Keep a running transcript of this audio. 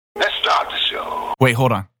Wait,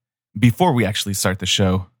 hold on. Before we actually start the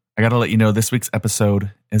show, I got to let you know this week's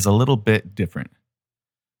episode is a little bit different.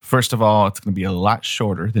 First of all, it's going to be a lot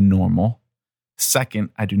shorter than normal. Second,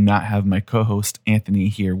 I do not have my co-host Anthony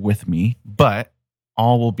here with me, but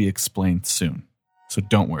all will be explained soon. So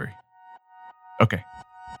don't worry. Okay,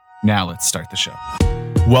 now let's start the show.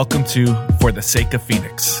 Welcome to For the Sake of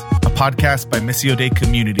Phoenix, a podcast by Missio Dei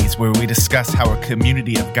Communities where we discuss how a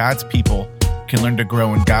community of God's people can learn to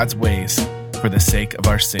grow in God's ways for the sake of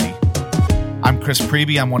our city. I'm Chris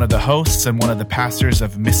Preby. I'm one of the hosts and one of the pastors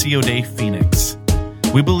of Missio Dei Phoenix.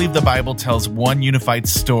 We believe the Bible tells one unified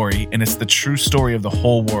story, and it's the true story of the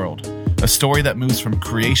whole world, a story that moves from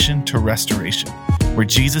creation to restoration, where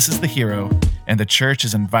Jesus is the hero and the church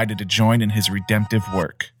is invited to join in his redemptive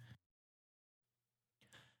work.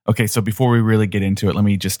 Okay, so before we really get into it, let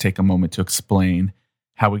me just take a moment to explain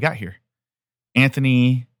how we got here.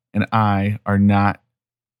 Anthony and I are not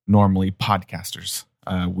normally podcasters.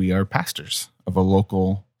 We are pastors of a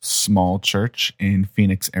local small church in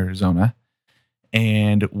Phoenix, Arizona.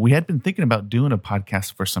 And we had been thinking about doing a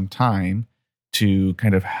podcast for some time to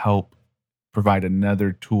kind of help provide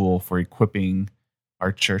another tool for equipping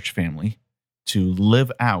our church family to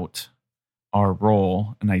live out our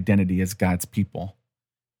role and identity as God's people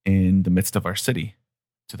in the midst of our city,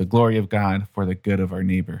 to the glory of God, for the good of our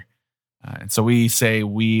neighbor. And so we say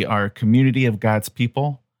we are a community of God's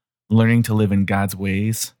people, learning to live in God's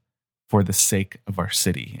ways for the sake of our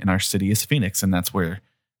city. And our city is Phoenix, and that's where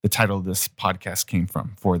the title of this podcast came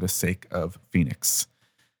from, For the Sake of Phoenix.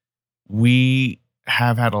 We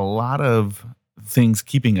have had a lot of things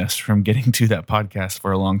keeping us from getting to that podcast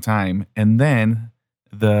for a long time. And then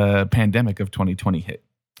the pandemic of 2020 hit.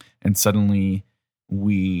 And suddenly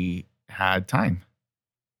we had time.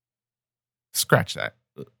 Scratch that.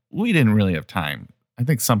 We didn't really have time. I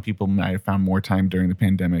think some people might have found more time during the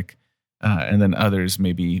pandemic, and then others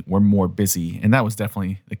maybe were more busy. And that was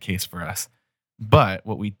definitely the case for us. But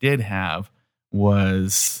what we did have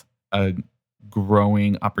was a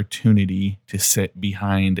growing opportunity to sit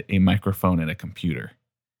behind a microphone and a computer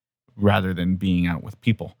rather than being out with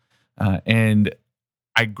people. And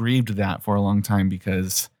I grieved that for a long time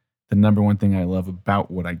because the number one thing I love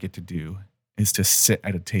about what I get to do is to sit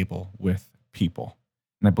at a table with people.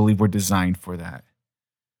 And I believe we're designed for that.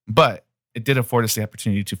 But it did afford us the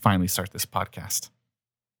opportunity to finally start this podcast.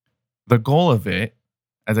 The goal of it,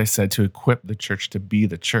 as I said, to equip the church to be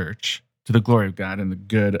the church, to the glory of God and the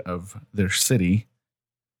good of their city,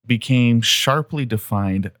 became sharply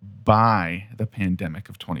defined by the pandemic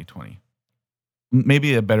of 2020.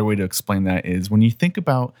 Maybe a better way to explain that is when you think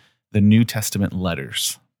about the New Testament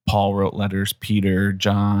letters. Paul wrote letters, Peter,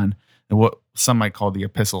 John, and what some might call the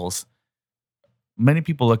epistles. Many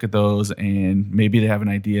people look at those and maybe they have an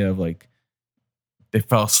idea of like they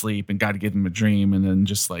fell asleep and God gave them a dream and then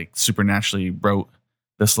just like supernaturally wrote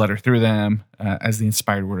this letter through them as the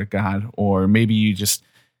inspired word of God. Or maybe you just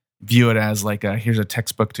view it as like here's a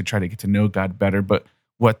textbook to try to get to know God better. But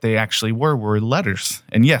what they actually were letters.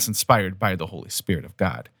 And yes, inspired by the Holy Spirit of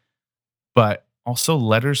God. But also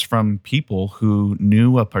letters from people who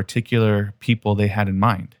knew a particular people they had in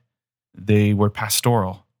mind. They were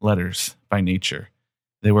pastoral letters by nature.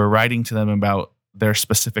 They were writing to them about their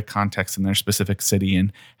specific context in their specific city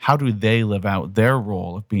and how do they live out their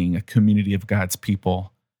role of being a community of God's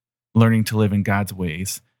people, learning to live in God's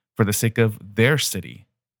ways for the sake of their city,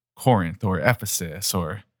 Corinth or Ephesus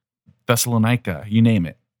or Thessalonica, you name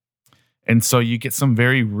it. And so you get some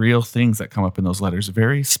very real things that come up in those letters,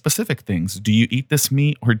 very specific things. Do you eat this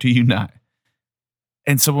meat or do you not?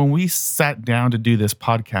 And so when we sat down to do this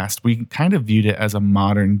podcast, we kind of viewed it as a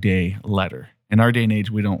modern day letter. In our day and age,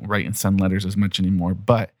 we don't write and send letters as much anymore,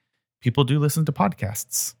 but people do listen to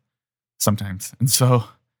podcasts sometimes. And so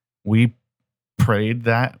we prayed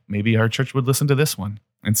that maybe our church would listen to this one.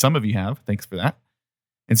 And some of you have. Thanks for that.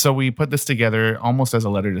 And so we put this together almost as a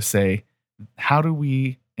letter to say, how do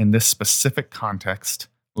we, in this specific context,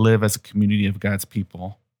 live as a community of God's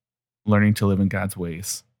people, learning to live in God's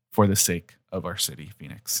ways for the sake of our city,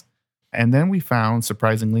 Phoenix? And then we found,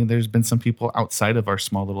 surprisingly, there's been some people outside of our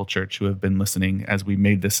small little church who have been listening as we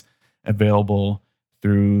made this available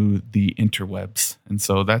through the interwebs. And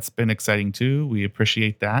so that's been exciting too. We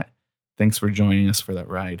appreciate that. Thanks for joining us for that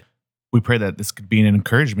ride. We pray that this could be an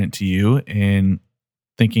encouragement to you in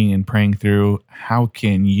thinking and praying through how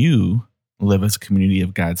can you live as a community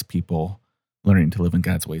of God's people, learning to live in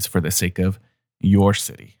God's ways for the sake of your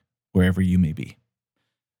city, wherever you may be.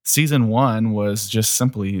 Season 1 was just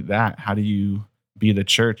simply that. How do you be the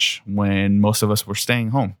church when most of us were staying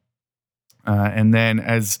home? And then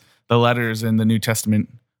as the letters in the New Testament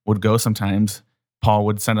would go sometimes, Paul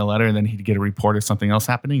would send a letter and then he'd get a report of something else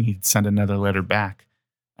happening. He'd send another letter back.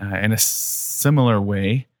 In a similar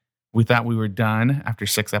way, we thought we were done after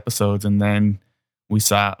 6 episodes, and then we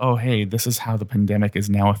saw, oh, hey, this is how the pandemic is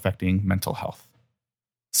now affecting mental health.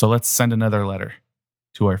 So let's send another letter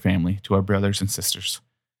to our family, to our brothers and sisters.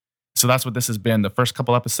 So that's what this has been. The first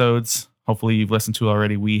couple episodes, hopefully you've listened to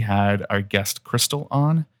already. We had our guest Crystal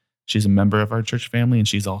on. She's a member of our church family, and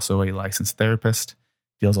she's also a licensed therapist,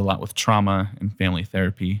 deals a lot with trauma and family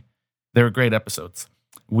therapy. They were great episodes.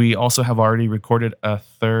 We also have already recorded a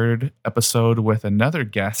 3rd episode with another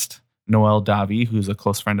guest, Noelle Davi, who's a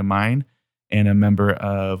close friend of mine and a member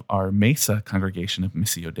of our Mesa congregation of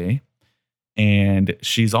Missio Dei. And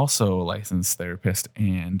she's also a licensed therapist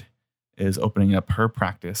and is opening up her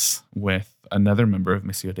practice with another member of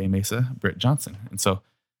Missio Dei Mesa, Britt Johnson. And so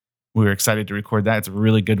we were excited to record that. It's a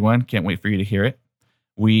really good one. Can't wait for you to hear it.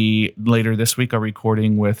 We, later this week, are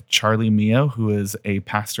recording with Charlie Mio, who is a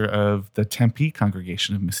pastor of the Tempe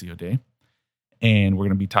congregation of Missio Dei. And we're going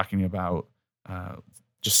to be talking about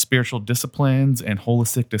just spiritual disciplines and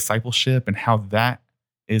holistic discipleship and how that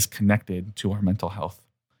is connected to our mental health.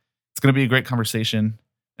 It's going to be a great conversation.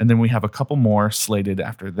 And then we have a couple more slated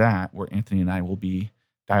after that, where Anthony and I will be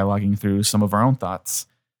dialoguing through some of our own thoughts.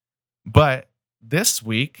 But this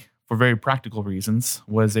week, for very practical reasons,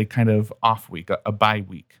 was a kind of off week, a bye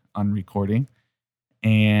week on recording.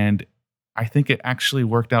 And I think it actually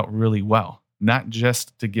worked out really well, not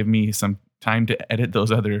just to give me some time to edit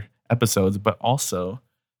those other episodes, but also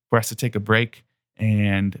for us to take a break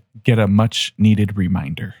and get a much needed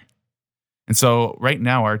reminder. And so right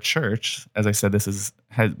now our church, as I said,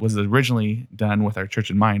 was originally done with our church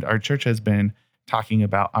in mind. Our church has been talking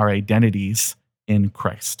about our identities in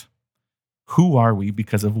Christ. Who are we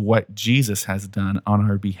because of what Jesus has done on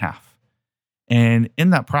our behalf? And in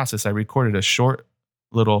that process, I recorded a short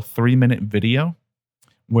little 3-minute video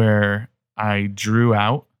where I drew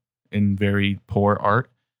out in very poor art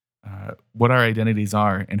what our identities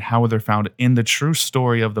are and how they're found in the true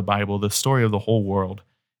story of the Bible, the story of the whole world,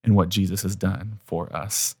 and what Jesus has done for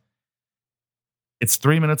us. It's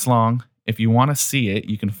 3 minutes long. If you want to see it,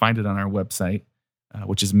 you can find it on our website,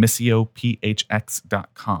 which is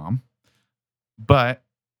missiophx.com. But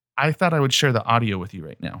I thought I would share the audio with you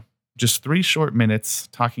right now. Just 3 short minutes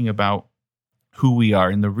talking about who we are.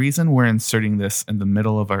 And the reason we're inserting this in the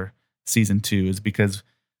middle of our season 2 is because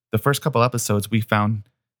the first couple episodes, we found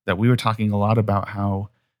that we were talking a lot about how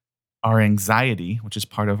our anxiety, which is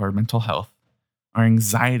part of our mental health, our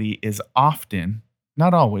anxiety is often,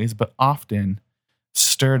 not always, but often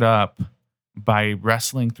stirred up by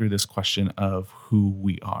wrestling through this question of who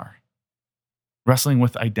we are. Wrestling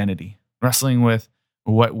with identity. Wrestling with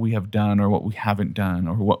what we have done or what we haven't done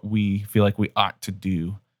or what we feel like we ought to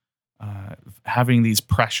do. Having these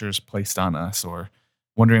pressures placed on us or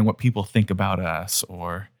wondering what people think about us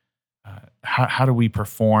or how do we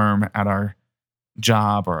perform at our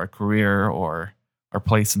job or our career or our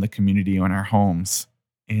place in the community or in our homes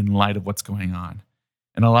in light of what's going on.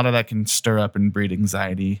 And a lot of that can stir up and breed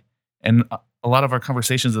anxiety. And a lot of our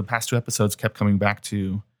conversations in the past 2 episodes kept coming back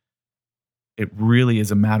to it really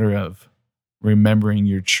is a matter of remembering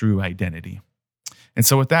your true identity. And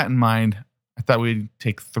so with that in mind, I thought we'd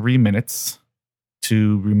take 3 minutes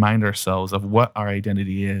to remind ourselves of what our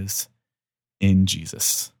identity is in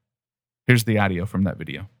Jesus. Here's the audio from that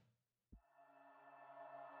video.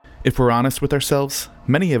 If we're honest with ourselves,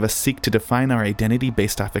 many of us seek to define our identity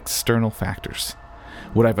based off external factors.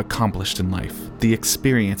 What I've accomplished in life, the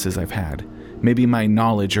experiences I've had, maybe my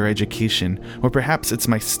knowledge or education, or perhaps it's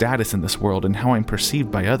my status in this world and how I'm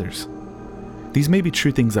perceived by others. These may be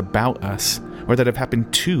true things about us, or that have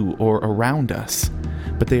happened to or around us,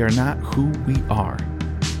 but they are not who we are.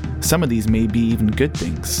 Some of these may be even good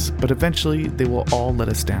things, but eventually they will all let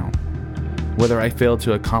us down. Whether I fail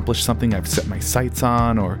to accomplish something I've set my sights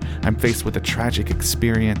on, or I'm faced with a tragic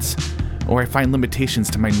experience, or I find limitations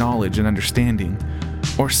to my knowledge and understanding,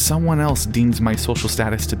 or someone else deems my social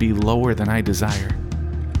status to be lower than I desire.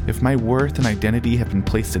 If my worth and identity have been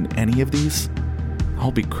placed in any of these,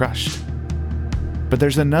 I'll be crushed. But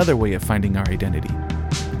there's another way of finding our identity.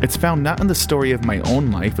 It's found not in the story of my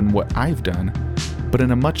own life and what I've done, but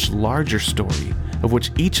in a much larger story of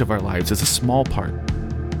which each of our lives is a small part.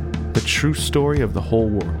 The true story of the whole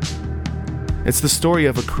world. It's the story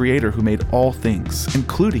of a creator who made all things,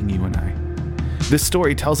 including you and I. This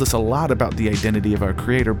story tells us a lot about the identity of our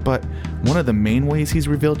creator, but one of the main ways he's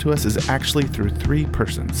revealed to us is actually through 3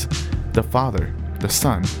 persons: the Father, the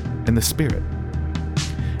Son, and the Spirit.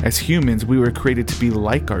 As humans, we were created to be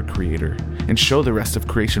like our creator and show the rest of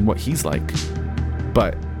creation what he's like.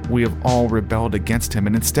 But we have all rebelled against him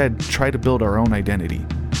and instead try to build our own identity.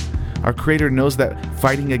 Our Creator knows that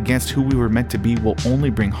fighting against who we were meant to be will only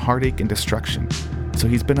bring heartache and destruction, so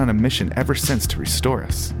he's been on a mission ever since to restore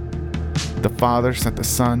us. The Father sent the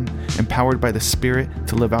Son, empowered by the Spirit,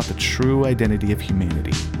 to live out the true identity of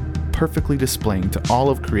humanity, perfectly displaying to all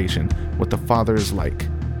of creation what the Father is like,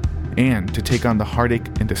 and to take on the heartache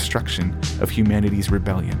and destruction of humanity's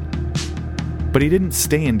rebellion. But he didn't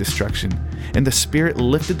stay in destruction, and the Spirit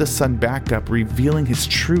lifted the Son back up, revealing his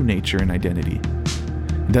true nature and identity.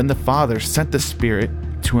 Then the Father sent the Spirit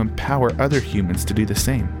to empower other humans to do the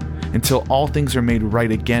same, until all things are made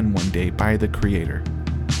right again one day by the Creator.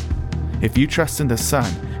 If you trust in the Son,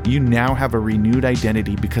 you now have a renewed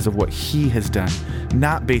identity because of what he has done,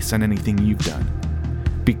 not based on anything you've done.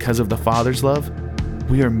 Because of the Father's love,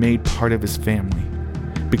 we are made part of his family.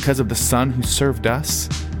 Because of the Son who served us,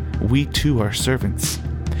 we too are servants.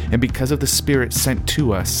 And because of the Spirit sent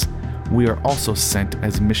to us, we are also sent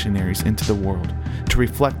as missionaries into the world to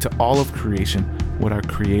reflect to all of creation what our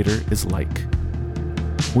Creator is like.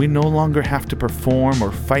 We no longer have to perform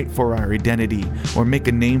or fight for our identity or make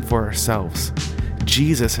a name for ourselves.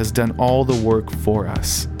 Jesus has done all the work for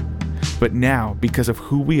us. But now, because of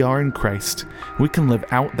who we are in Christ, we can live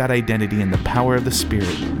out that identity in the power of the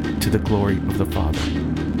Spirit to the glory of the Father.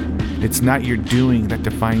 It's not your doing that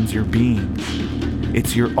defines your being.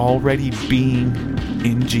 It's your already being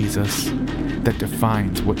in Jesus that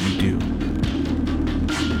defines what you do.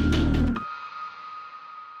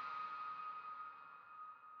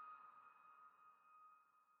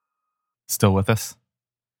 Still with us?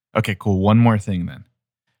 Okay, cool. One more thing then.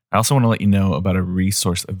 I also want to let you know about a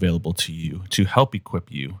resource available to you to help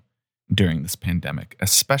equip you during this pandemic,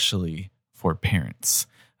 especially for parents.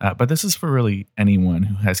 But this is for really anyone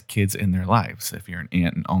who has kids in their lives. If you're an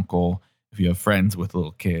aunt and uncle, if you have friends with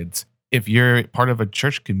little kids, if you're part of a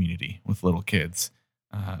church community with little kids,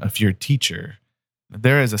 if you're a teacher,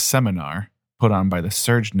 there is a seminar put on by the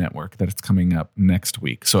Surge Network that it's coming up next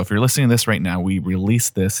week. So if you're listening to this right now, we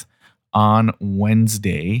released this on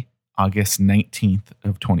Wednesday, August 19th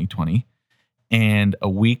of 2020. And a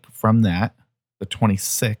week from that, the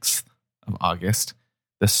 26th of August,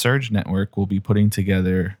 the Surge Network will be putting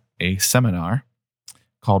together a seminar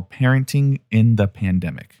called Parenting in the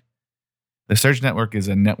Pandemic. The Surge Network is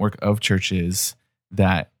a network of churches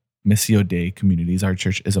that Missio Dei Communities, our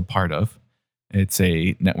church, is a part of. It's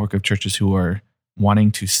a network of churches who are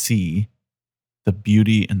wanting to see the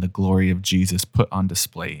beauty and the glory of Jesus put on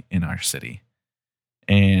display in our city.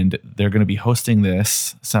 And they're going to be hosting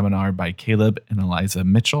this seminar by Caleb and Eliza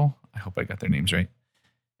Mitchell. I hope I got their names right.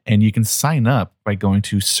 And you can sign up by going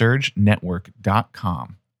to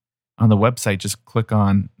surgenetwork.com. On the website, just click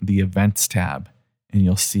on the events tab and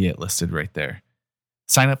you'll see it listed right there.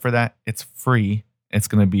 Sign up for that. It's free. It's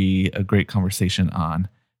going to be a great conversation on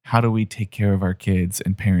how do we take care of our kids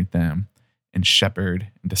and parent them and shepherd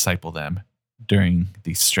and disciple them during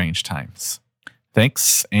these strange times.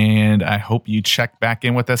 Thanks, and I hope you check back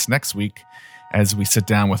in with us next week as we sit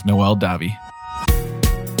down with Noel Davi.